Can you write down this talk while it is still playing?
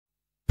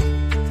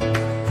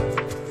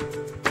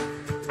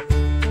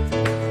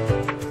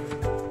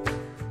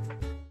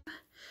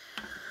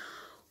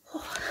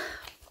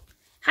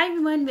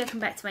everyone, welcome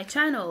back to my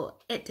channel.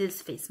 It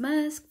is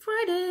Facemask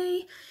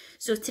Friday.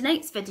 So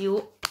tonight's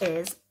video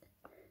is,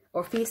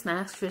 or face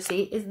mask should I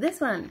say, is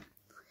this one.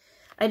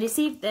 I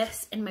received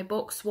this in my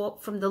box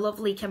swap from the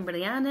lovely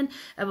Kimberley Annon.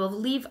 I will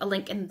leave a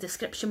link in the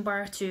description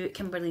bar to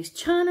Kimberley's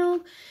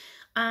channel.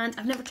 And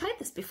I've never tried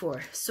this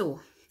before. So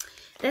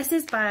this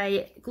is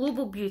by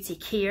Global Beauty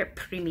Care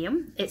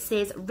Premium. It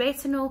says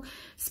Retinol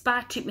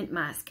Spa Treatment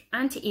Mask,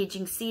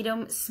 Anti-Aging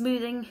Serum,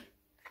 Smoothing,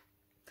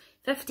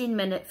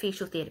 15-minute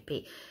facial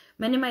therapy.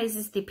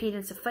 Minimises the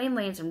appearance of fine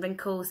lines and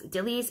wrinkles,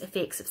 delays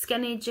effects of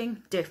skin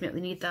ageing. Definitely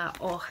need that.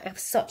 Oh, I have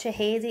such a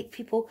headache,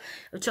 people.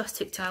 I just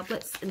took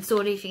tablets. And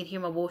sorry if you can hear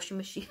my washing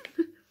machine.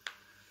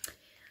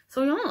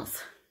 So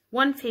yes,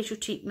 one facial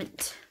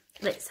treatment.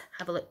 Let's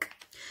have a look.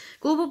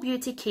 Global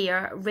Beauty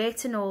Care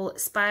Retinol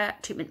Spa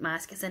Treatment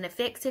Mask is an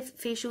effective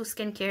facial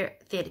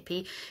skincare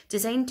therapy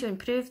designed to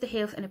improve the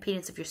health and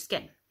appearance of your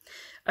skin.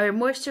 Our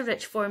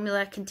moisture-rich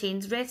formula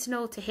contains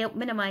retinol to help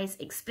minimise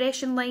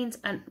expression lines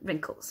and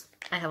wrinkles.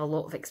 I have a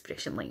lot of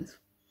expression lines.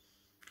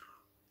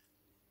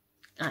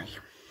 Aye.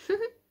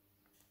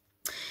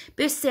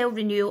 Boost cell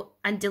renewal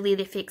and delay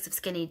the effects of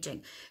skin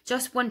ageing.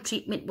 Just one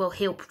treatment will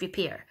help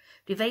repair,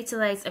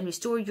 revitalise and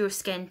restore your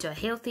skin to a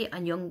healthy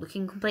and young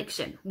looking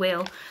complexion.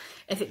 Well,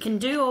 if it can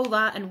do all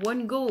that in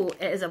one go,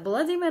 it is a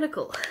bloody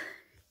miracle.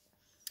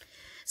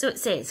 So it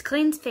says,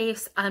 cleanse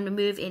face and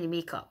remove any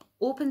makeup.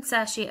 Open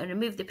sachet and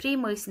remove the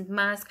pre-moistened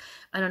mask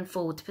and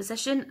unfold.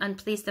 Position and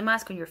place the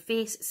mask on your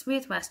face.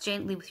 Smooth mask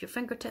gently with your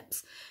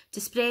fingertips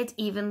to spread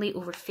evenly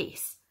over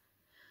face.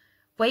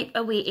 Wipe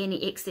away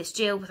any excess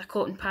gel with a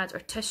cotton pad or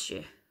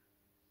tissue.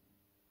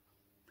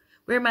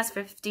 Wear mask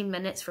for 15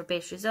 minutes for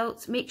best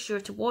results. Make sure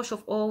to wash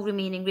off all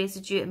remaining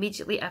residue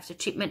immediately after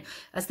treatment,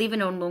 as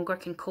leaving on longer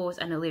can cause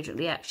an allergic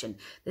reaction.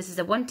 This is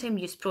a one-time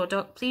use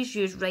product. Please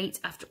use right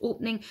after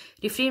opening.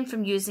 Refrain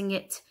from using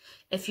it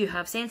if you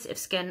have sensitive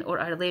skin or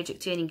are allergic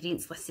to any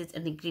ingredients listed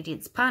in the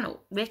ingredients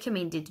panel.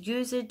 Recommended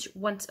usage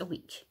once a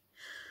week.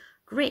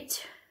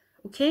 Great.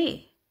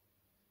 Okay.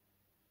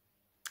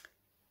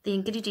 The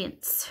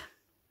ingredients.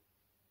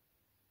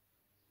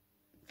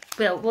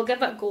 Well, we'll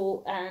give it a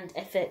go, and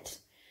if it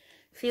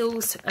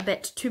feels a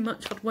bit too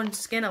much for one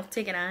skin, I'll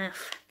take it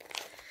off.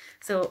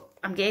 So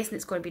I'm guessing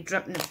it's going to be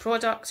dripping in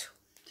product.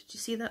 Did you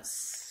see that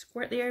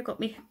squirt there? Got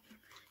me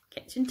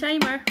kitchen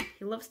timer.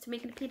 He loves to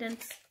make an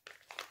appearance.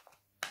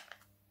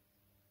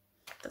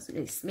 Doesn't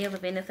really smell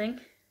of anything.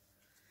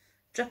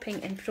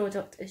 Dripping in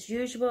product as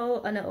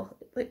usual, and it'll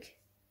look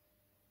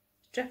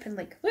dripping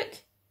like,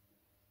 look.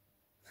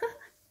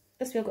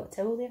 This way I've got a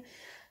towel there.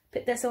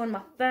 Put this on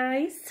my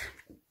thighs.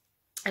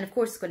 And of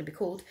course it's going to be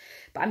cold,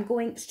 but I'm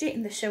going straight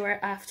in the shower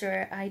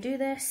after I do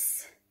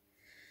this.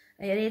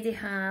 I already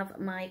have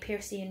my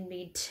Persian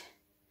made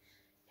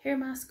hair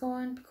mask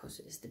on because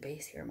it is the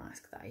best hair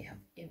mask that I have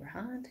ever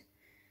had.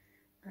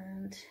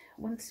 And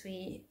once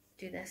we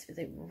do this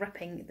without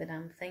ripping the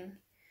damn thing,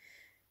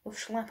 we'll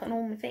slap it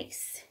on my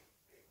face.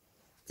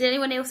 Did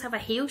anyone else have a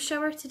hail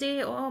shower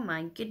today? Oh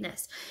my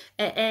goodness.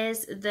 It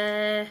is it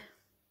the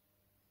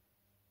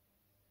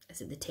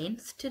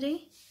 10th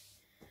today?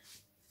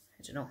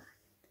 I don't know.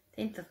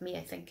 10th of May,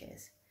 I think it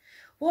is.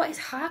 What is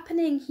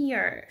happening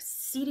here?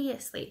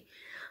 Seriously.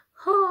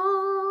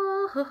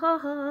 Oh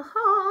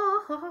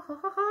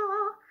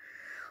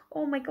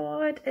my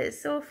god, it's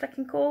so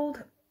freaking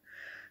cold.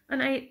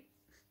 And I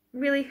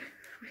really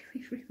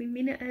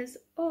mean it is.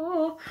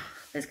 Oh,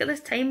 let's get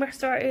this timer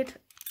started,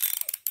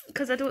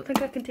 because I don't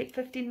think I can take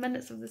 15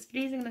 minutes of this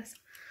freezingness.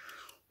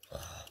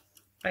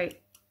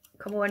 Right,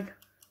 come on.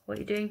 What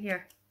are you doing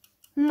here?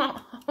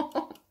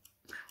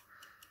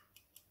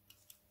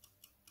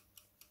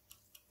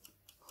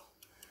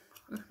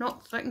 It's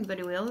not sticking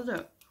very well, is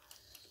it?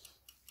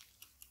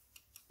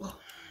 Oh.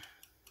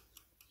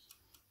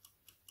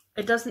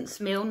 It doesn't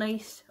smell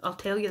nice, I'll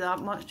tell you that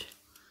much.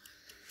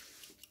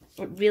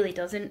 It really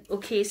doesn't.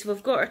 Okay, so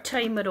we've got our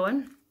timer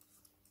on.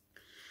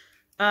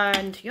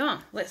 And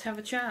yeah, let's have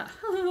a chat.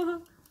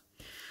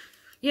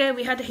 Yeah,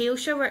 we had a hail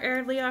shower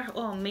earlier.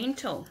 Oh,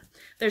 mental.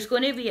 There's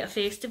going to be a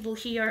festival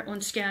here on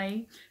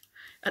Skye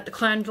at the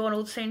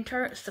Clandonald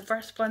Centre. It's the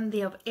first one they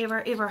have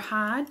ever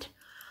had.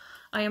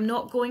 I am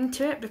not going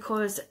to it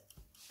because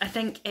I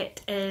think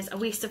it is a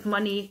waste of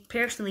money,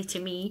 personally to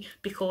me,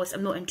 because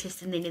I'm not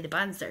interested in any of the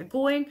bands that are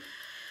going.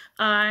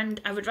 And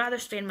I would rather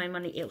spend my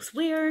money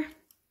elsewhere.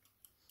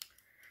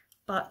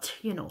 But,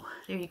 you know,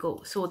 there you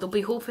go. So they'll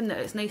be hoping that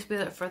it's nice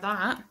weather for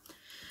that.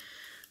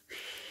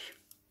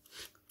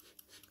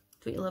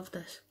 Don't you love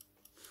this?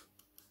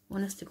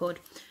 Honest to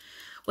God.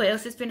 What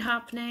else has been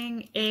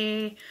happening?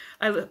 I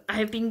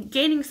have been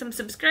gaining some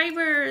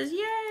subscribers.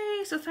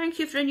 Yay! So thank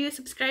you for a new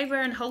subscriber,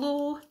 and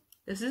hello.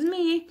 This is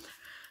me.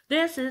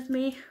 This is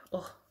me.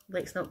 Oh,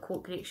 let's not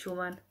quote Great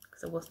Showman,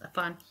 because I wasn't a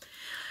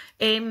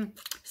fan.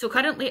 So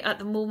currently at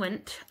the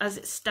moment, as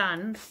it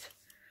stands,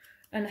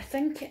 and I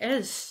think it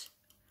is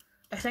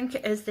the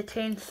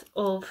 10th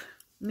of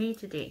May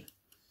today.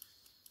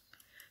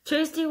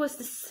 Tuesday was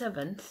the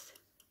 7th.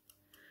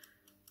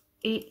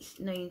 8th,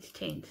 9th,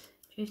 10th.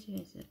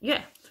 Tuesday,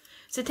 yeah.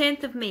 It's the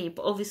 10th of May,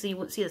 but obviously you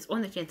won't see this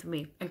on the 10th of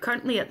May. And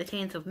currently at the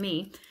 10th of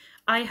May,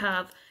 I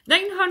have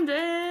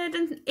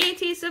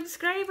 980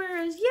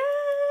 subscribers.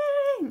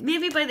 Yay!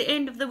 Maybe by the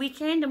end of the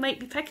weekend, I might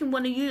be picking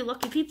one of you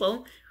lucky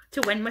people to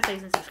win my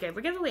 1000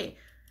 subscriber giveaway.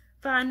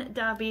 Fan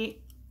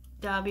dabby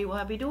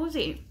wabby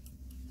dozy.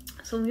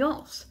 So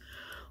yes,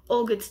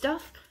 all good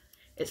stuff.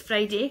 It's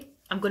Friday.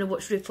 I'm going to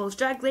watch RuPaul's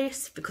Drag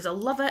Race because I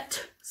love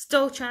it.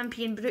 Still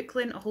champion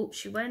Brooklyn. I hope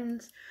she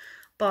wins.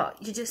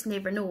 But you just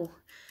never know.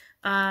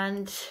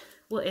 And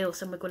what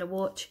else am I going to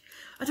watch?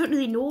 I don't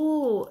really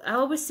know. I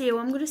always say, oh,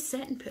 I'm going to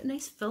sit and put a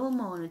nice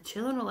film on and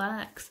chill and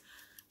relax.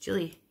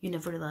 Julie, you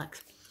never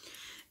relax.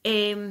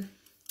 I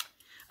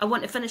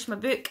want to finish my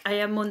book. I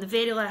am on the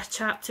very last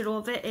chapter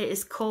of it. It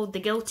is called The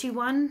Guilty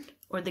One,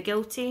 or The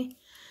Guilty.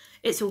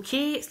 It's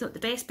okay, it's not the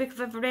best book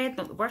I've ever read,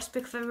 not the worst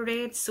book I've ever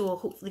read, so I'll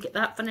hopefully get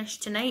that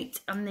finished tonight,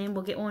 and then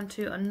we'll get on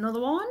to another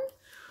one.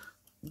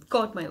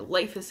 God, my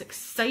life is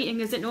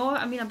exciting, is it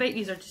not? I mean, I bet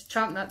you are just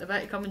champing at the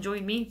bit to come and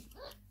join me.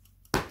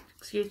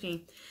 Excuse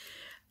me.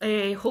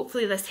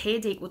 Hopefully this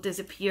headache will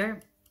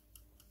disappear.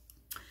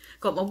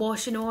 Got my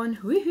washing on,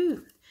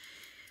 woohoo!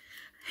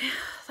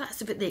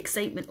 That's about the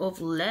excitement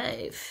of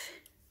life.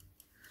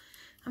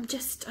 I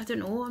don't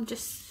know,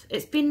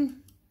 it's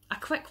been a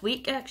quick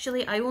week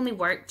actually. I only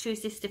work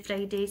Tuesdays to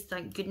Fridays,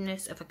 thank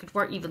goodness. If I could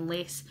work even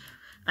less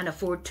and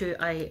afford to,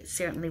 I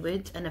certainly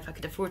would. And if I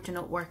could afford to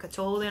not work at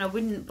all, then I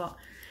wouldn't. But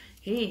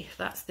hey,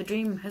 that's the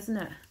dream, isn't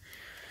it?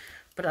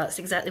 But that's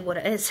exactly what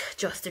it is,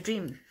 just a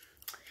dream.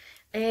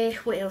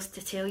 What else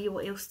to tell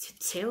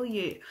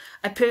you?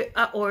 I put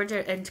an order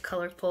into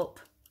Colourpop.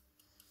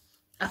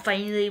 I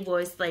finally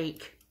was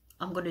like,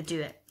 I'm going to do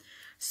it.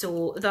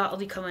 So that'll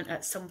be coming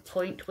at some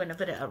point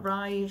whenever it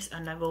arrives,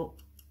 and I will...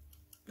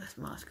 This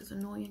mask is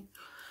annoying.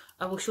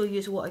 I will show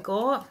you what I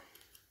got.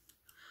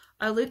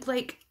 I look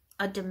like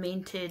a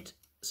demented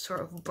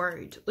sort of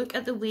bird. Look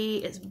at the way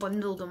it's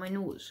bundled on my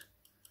nose.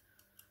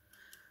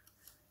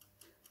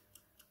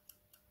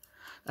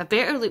 I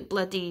better look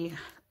bloody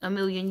a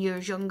million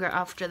years younger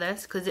after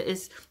this, because it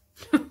is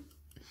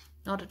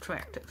not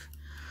attractive.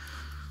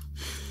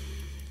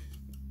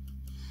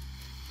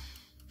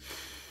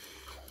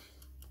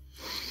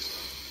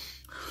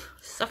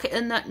 Suck it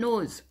in that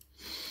nose.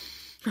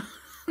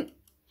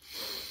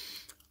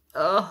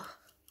 Oh.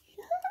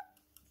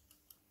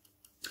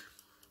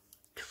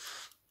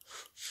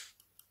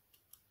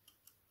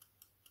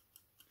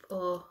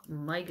 Oh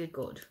my good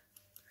God.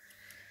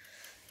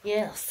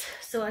 Yes,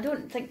 so I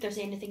don't think there's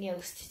anything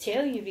else to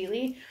tell you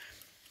really.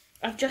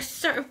 I've just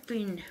sort of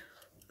been,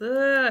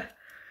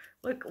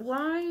 like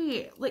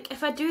why? Like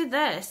if I do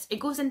this, it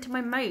goes into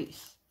my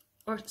mouth.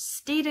 Or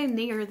stay down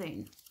there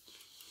then.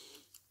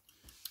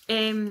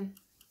 I'm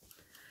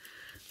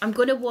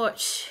going to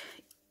watch...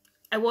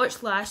 I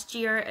watched last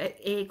year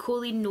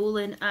Colleen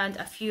Nolan and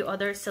a few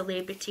other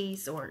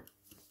celebrities or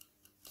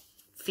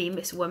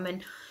famous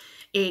women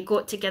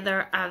got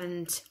together,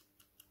 and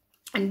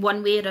in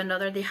one way or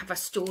another they have a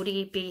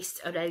story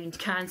based around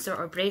cancer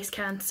or breast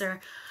cancer,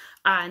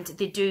 and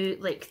they do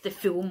like the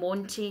full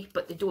Monty,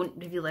 but they don't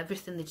reveal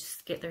everything, they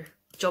just get their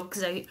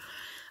jugs out.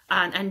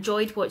 And I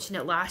enjoyed watching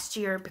it last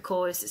year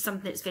because it's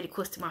something that's very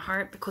close to my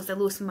heart, because I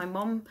lost my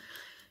mum.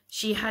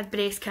 She had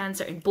breast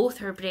cancer in both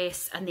her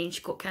breasts, and then she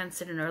got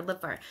cancer in her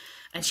liver.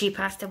 And she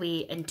passed away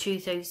in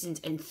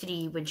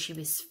 2003 when she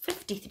was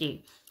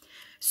 53.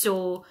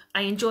 So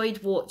I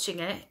enjoyed watching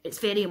it. It's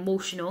very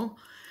emotional.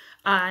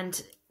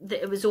 And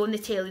it was on the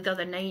telly the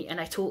other night,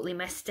 and I totally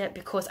missed it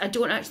because I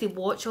don't actually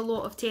watch a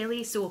lot of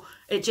telly. So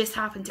it just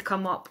happened to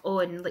come up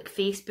on like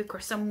Facebook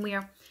or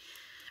somewhere.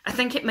 I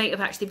think it might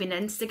have actually been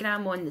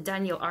Instagram on the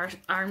Danielle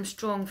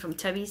Armstrong from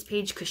Timmy's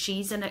page, because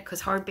she's in it,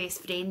 because her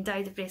best friend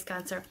died of breast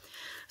cancer.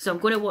 So I'm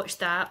going to watch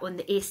that on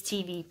the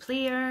STV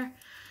player.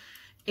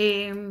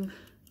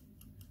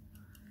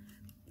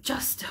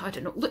 Just, I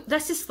don't know. Look,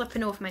 this is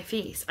slipping off my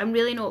face. I'm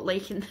really not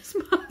liking this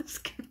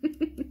mask.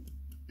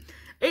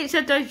 It's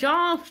a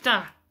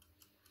disaster.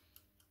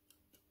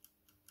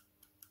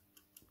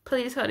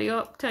 Please hurry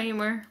up,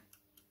 timer.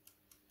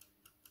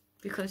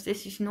 Because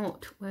this is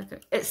not working.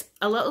 It's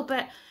a little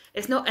bit,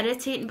 it's not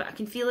irritating, but I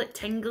can feel it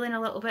tingling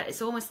a little bit.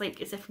 It's almost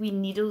like as if wee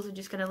needles are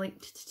just kind of like...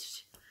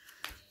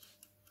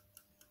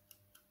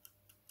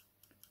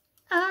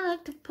 I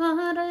like to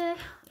party,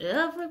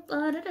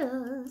 everybody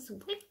does.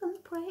 We can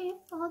pray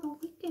for the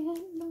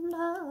weekend of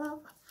love,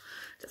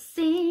 to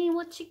see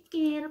what you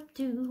get up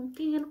to,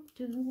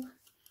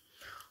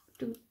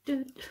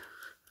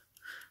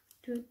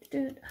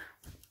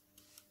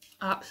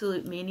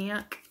 Absolute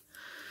maniac.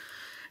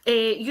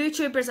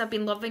 YouTubers I've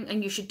been loving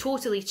and you should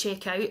totally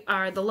check out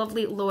are the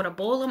lovely Laura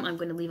Bollum. I'm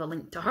going to leave a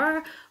link to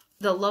her.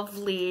 The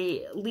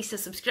lovely Lisa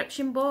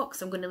Subscription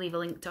Box. I'm going to leave a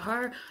link to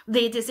her.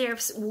 They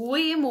deserve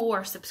way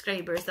more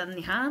subscribers than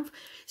they have.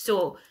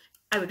 So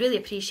I would really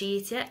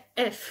appreciate it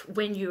if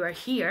when you are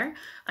here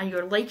and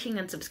you're liking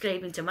and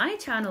subscribing to my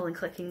channel and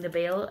clicking the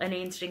bell and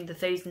entering the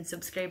 1000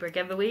 subscriber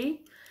giveaway,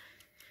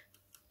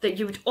 that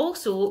you would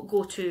also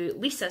go to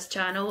Lisa's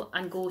channel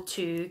and go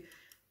to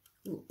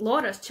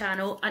Laura's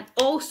channel, and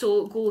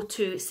also go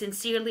to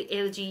Sincerely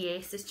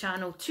LGS's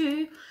channel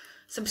too.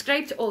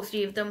 Subscribe to all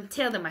three of them,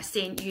 tell them I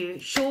sent you,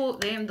 show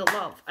them the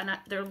love, and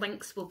their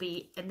links will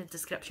be in the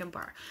description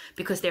bar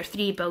because they're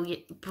three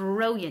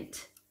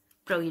brilliant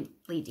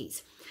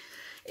ladies.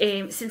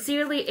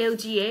 Sincerely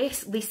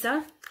LGS,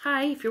 Lisa,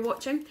 hi if you're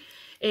watching.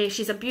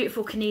 She's a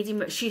beautiful Canadian,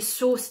 but she's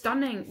so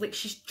stunning, like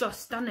she's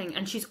just stunning,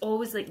 and she's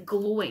always like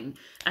glowing,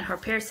 and her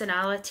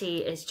personality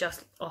is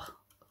just, oh,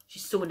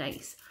 she's so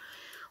nice.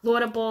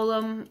 Laura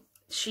Bollum,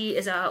 she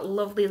is a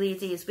lovely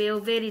lady as well,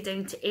 very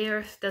down to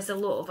earth, does a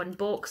lot of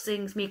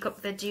unboxings, makeup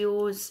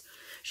videos.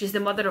 She's the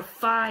mother of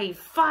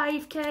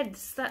five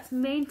kids, that's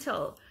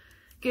mental.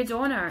 Good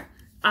on her.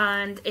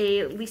 And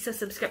a Lisa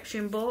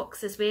subscription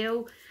box as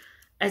well.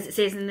 As it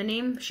says in the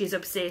name, she's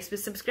obsessed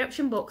with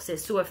subscription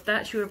boxes, so if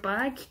that's your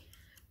bag,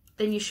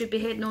 then you should be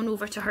heading on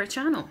over to her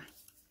channel.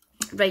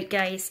 Right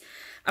guys,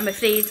 I'm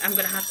afraid I'm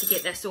going to have to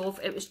get this off.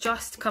 It was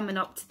just coming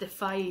up to the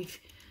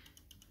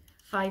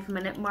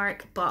 5-minute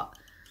mark, but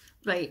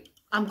right,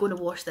 I'm going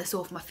to wash this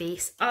off my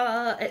face.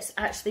 It's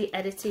actually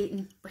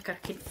irritating, like I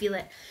can feel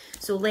it.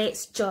 So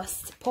let's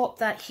just pop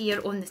that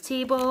here on the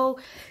table,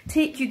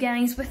 take you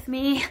guys with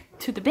me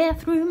to the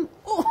bathroom.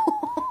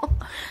 Oh,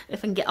 if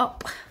I can get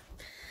up,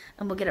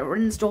 and we'll get it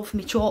rinsed off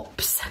my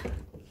chops.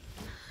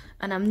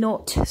 And I'm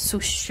not so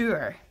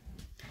sure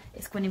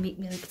it's going to make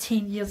me like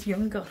 10 years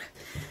younger.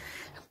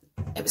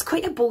 It was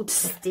quite a bold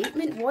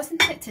statement,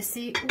 wasn't it, to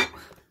say, oh,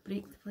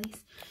 break the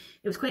place.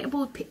 It was quite a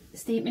bold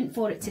statement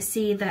for it to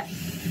say that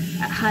it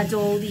had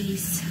all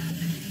these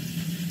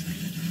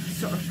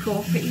sort of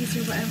properties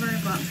or whatever,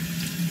 but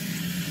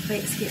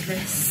let's get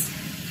this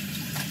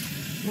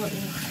little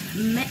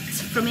mitt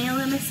from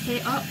Elemis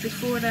hit up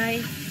before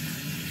I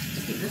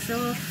take this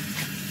off.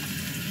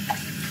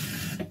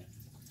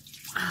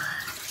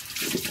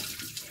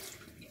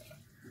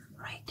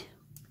 Right.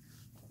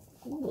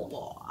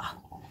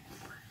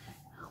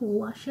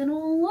 Wash it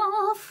all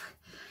off.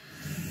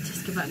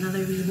 Just give it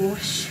another wee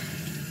wash.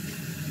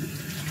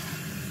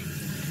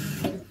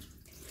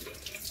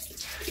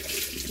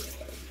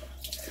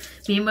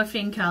 Me and my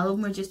friend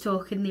Callum were just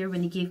talking there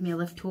when he gave me a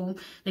lift home.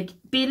 Like,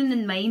 bearing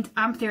in mind,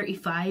 I'm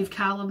 35,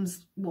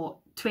 Callum's, what,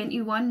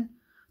 21,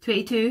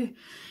 22?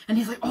 And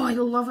he's like, oh, I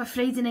love a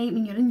Friday night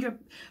when you're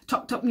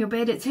tucked up in your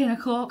bed at 10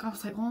 o'clock. I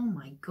was like, oh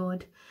my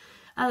God.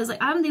 I was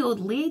like, I'm the old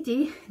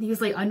lady. And he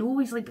was like, I know.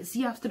 He's like, but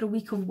see, after a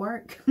week of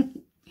work.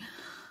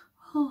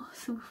 Oh,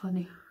 so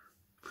funny.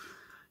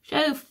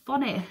 So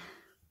funny.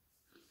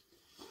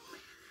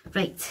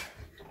 Right,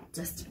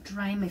 just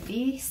dry my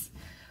face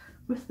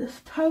with this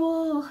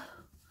towel.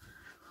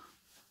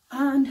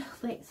 And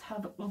let's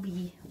have a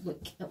wee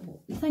look at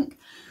what we think.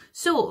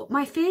 So,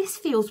 my face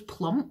feels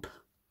plump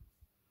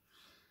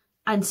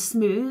and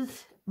smooth,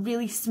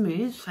 really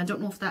smooth. I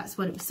don't know if that's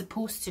what it was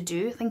supposed to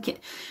do. I think it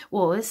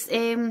was.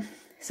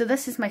 So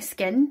this is my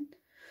skin,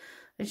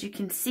 as you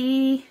can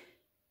see.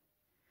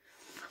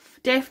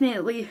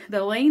 Definitely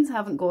the lines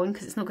haven't gone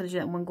because it's not going to do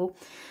that in one go.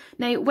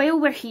 Now, while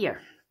we're here,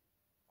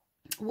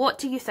 what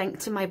do you think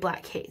to my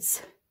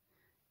blackheads?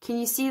 Can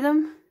you see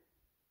them?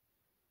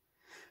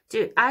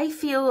 I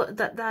feel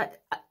that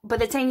by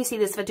the time you see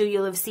this video,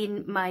 you'll have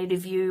seen my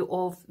review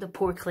of the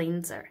pore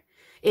cleanser,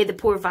 the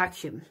pore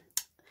vacuum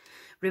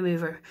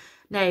remover.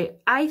 Now,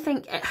 I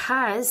think it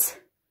has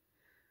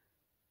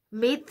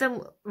made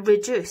them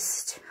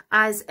reduced,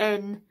 as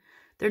in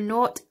they're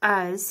not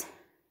as,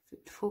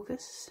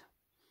 focus,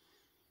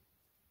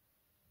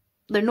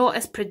 they're not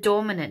as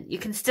predominant. You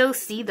can still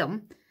see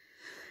them,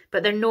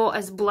 but they're not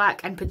as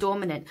black and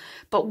predominant.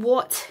 But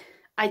what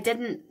I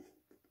don't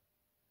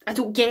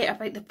get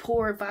about the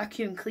pore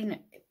vacuum cleaner,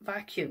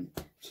 the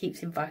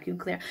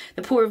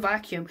pore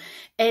vacuum,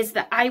 is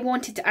that I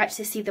wanted to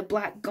actually see the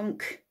black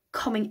gunk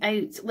coming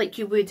out like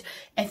you would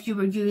if you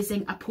were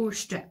using a pore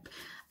strip,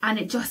 and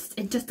it just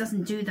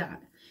doesn't do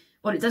that,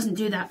 or it doesn't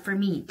do that for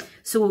me.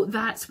 So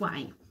that's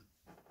why.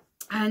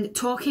 And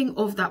talking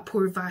of that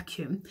pore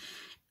vacuum,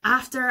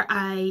 after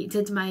I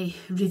did my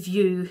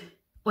review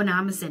on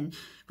Amazon,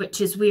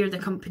 which is where the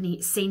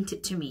company sent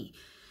it to me,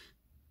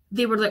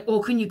 they were like,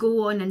 oh, can you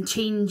go on and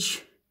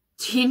change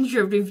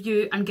your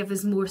review and give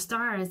us more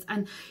stars?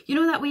 And you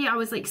know, that way I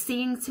was like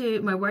saying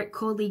to my work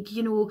colleague,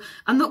 you know,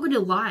 I'm not going to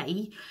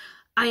lie,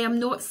 I am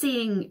not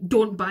saying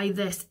don't buy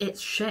this, it's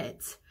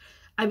shit.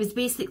 I was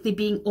basically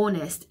being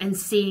honest and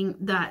saying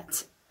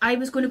that I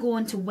was going to go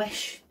on to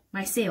Wish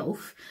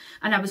myself,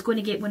 and I was going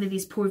to get one of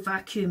these pore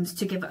vacuums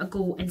to give it a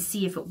go and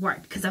see if it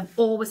worked, because I've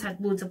always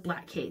had loads of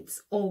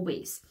blackheads,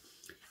 always.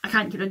 I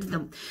can't get rid of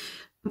them.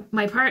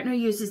 My partner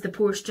uses the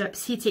pore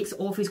strips, he takes it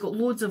off, he's got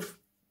loads of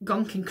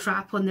gunk and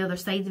crap on the other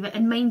side of it,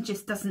 and mine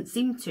just doesn't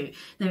seem to.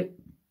 Now,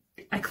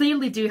 I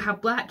clearly do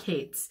have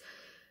blackheads,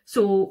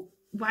 so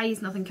why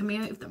is nothing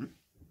coming out of them?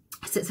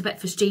 So it's a bit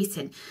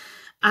frustrating.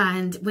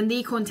 And when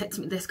they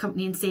contacted me, this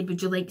company, and said,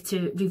 would you like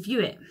to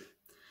review it?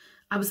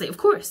 I was like, of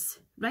course,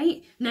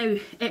 right? Now,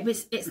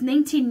 it's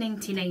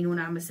 $19.99 on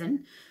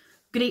Amazon.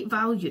 Great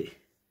value.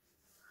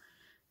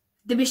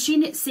 The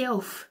machine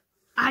itself,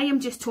 I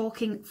am just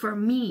talking for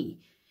me.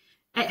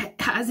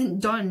 it hasn't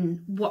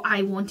done what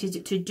I wanted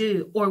it to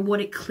do or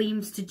what it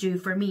claims to do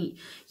for me.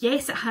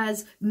 Yes, it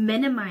has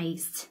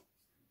minimised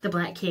the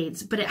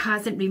blackheads, but it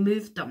hasn't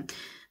removed them.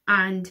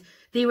 And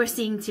they were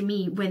saying to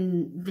me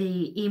when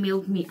they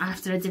emailed me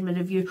after I did my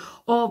review,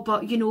 oh,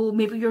 but you know,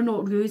 maybe you're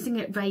not using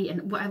it right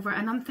and whatever.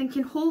 And I'm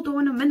thinking, hold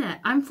on a minute,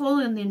 I'm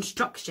following the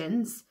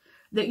instructions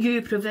that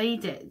you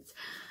provided.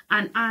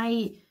 And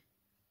I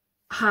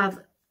have,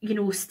 you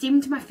know,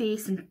 steamed my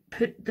face and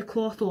put the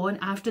cloth on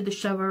after the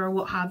shower or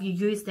what have you,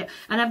 used it.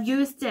 And I've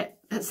used it,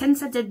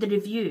 since I did the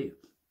review,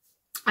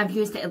 I've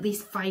used it at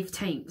least 5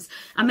 times.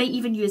 I might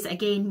even use it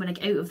again when I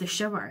get out of the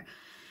shower.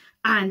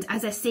 And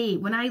as I say,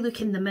 when I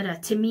look in the mirror,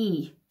 to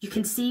me, you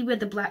can see where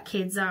the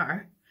blackheads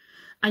are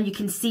and you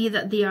can see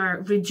that they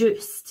are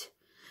reduced.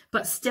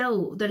 But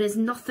still, there is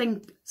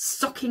nothing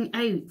sucking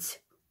out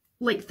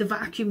like the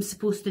vacuum's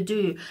supposed to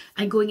do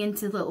and going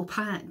into little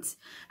pads.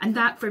 And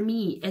that for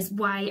me is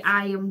why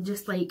I am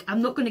just like,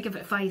 I'm not going to give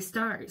it 5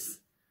 stars.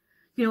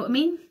 You know what I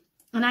mean?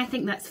 And I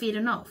think that's fair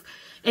enough.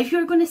 If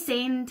you're going to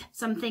send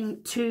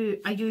something to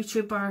a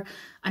YouTuber,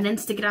 an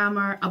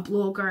Instagrammer, a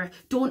blogger,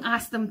 don't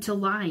ask them to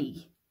lie.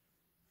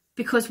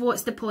 Because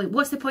what's the point?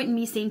 What's the point in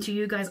me saying to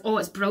you guys, oh,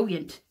 it's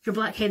brilliant, your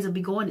blackheads will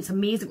be gone, it's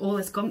amazing, all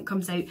this gunk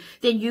comes out.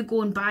 Then you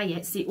go and buy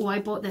it, say, oh, I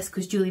bought this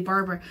because Julie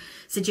Barber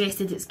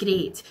suggested it's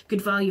great,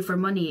 good value for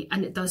money,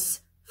 and it does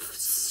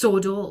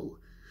sod all.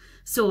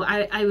 So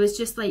I was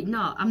just like,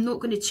 no, I'm not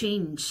going to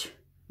change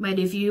my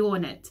review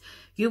on it.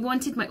 You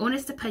wanted my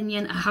honest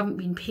opinion, I haven't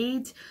been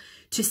paid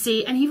to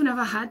say, and even if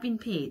I had been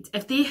paid,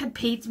 if they had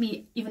paid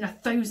me even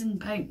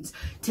 £1,000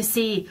 to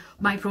say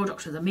my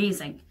product was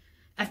amazing,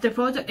 if the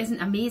product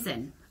isn't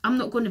amazing, I am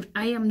not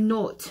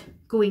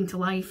going to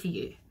lie for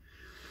you.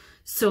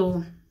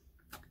 So,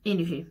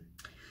 anywho.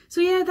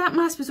 So yeah, that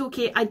mask was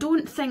okay. I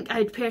don't think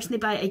I'd personally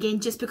buy it again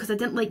just because I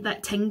didn't like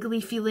that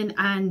tingly feeling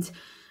and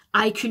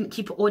I couldn't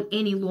keep it on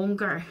any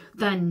longer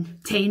than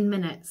 10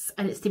 minutes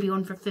and it's to be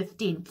on for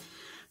 15.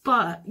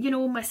 But, you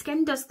know, my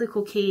skin does look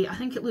okay. I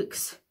think it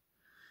looks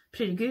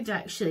pretty good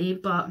actually,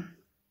 but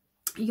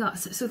yeah,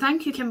 so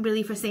thank you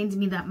Kimberley for sending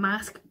me that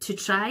mask to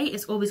try.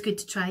 It's always good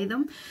to try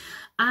them.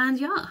 And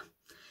yeah,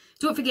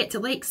 don't forget to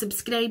like,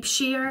 subscribe,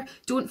 share.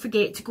 Don't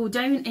forget to go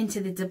down into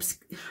the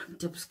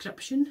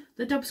description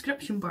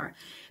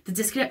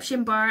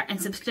bar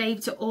and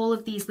subscribe to all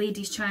of these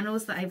ladies'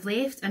 channels that I've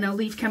left. And I'll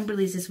leave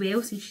Kimberley's as well,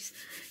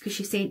 because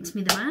she sent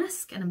me the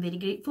mask and I'm very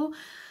grateful.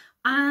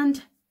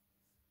 And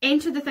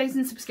enter the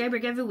 1,000 subscriber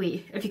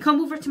giveaway. If you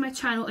come over to my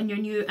channel and you're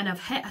new and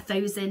I've hit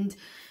 1,000,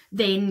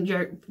 then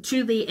you're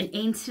too late in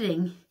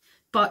entering.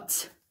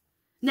 But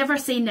never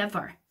say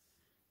never.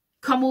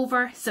 Come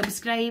over,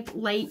 subscribe,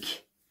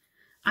 like,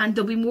 and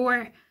there'll be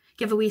more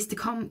giveaways to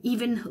come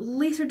even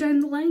later down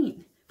the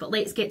line. But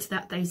let's get to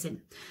that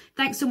 1,000.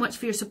 Thanks so much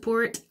for your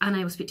support and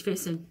I will speak to you very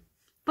soon.